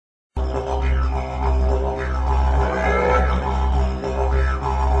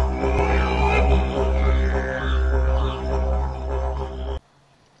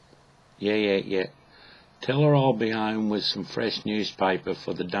yet, tell her I'll be home with some fresh newspaper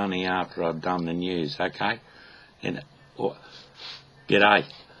for the dunny after I've done the news, okay? And, g'day,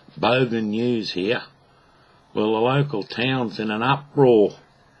 Bogan News here. Well, the local town's in an uproar.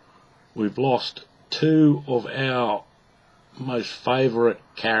 We've lost two of our most favourite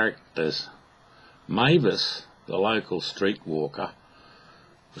characters. Mavis, the local streetwalker,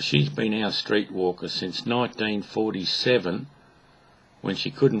 she's been our streetwalker since 1947, when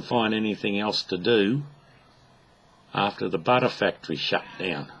she couldn't find anything else to do after the butter factory shut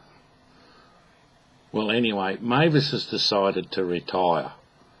down. Well, anyway, Mavis has decided to retire,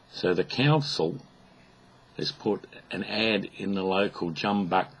 so the council has put an ad in the local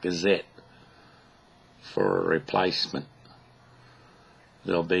Jumbuck Gazette for a replacement.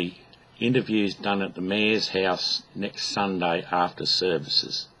 There'll be interviews done at the Mayor's house next Sunday after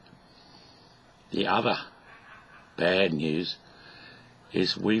services. The other bad news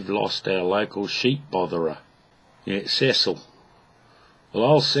is we've lost our local sheep botherer. Yeah, Cecil. Well,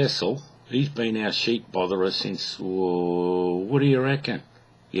 old Cecil, he's been our sheep botherer since, what do you reckon?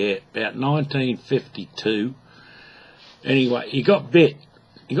 Yeah, about 1952. Anyway, he got bit.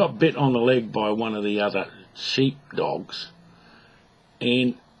 He got bit on the leg by one of the other sheep dogs,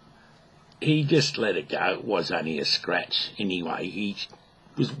 and he just let it go. It was only a scratch. Anyway, he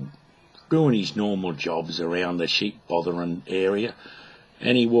was doing his normal jobs around the sheep bothering area,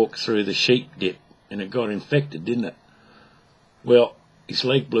 and he walked through the sheep dip, and it got infected, didn't it? Well, his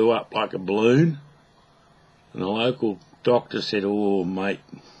leg blew up like a balloon, and the local doctor said, "Oh, mate,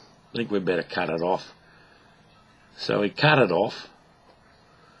 I think we better cut it off." So he cut it off,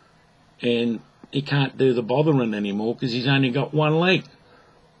 and he can't do the bothering anymore because he's only got one leg.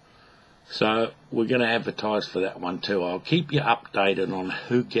 So we're going to advertise for that one too. I'll keep you updated on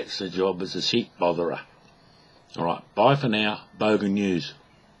who gets the job as a sheep botherer. All right, bye for now. Bogan News.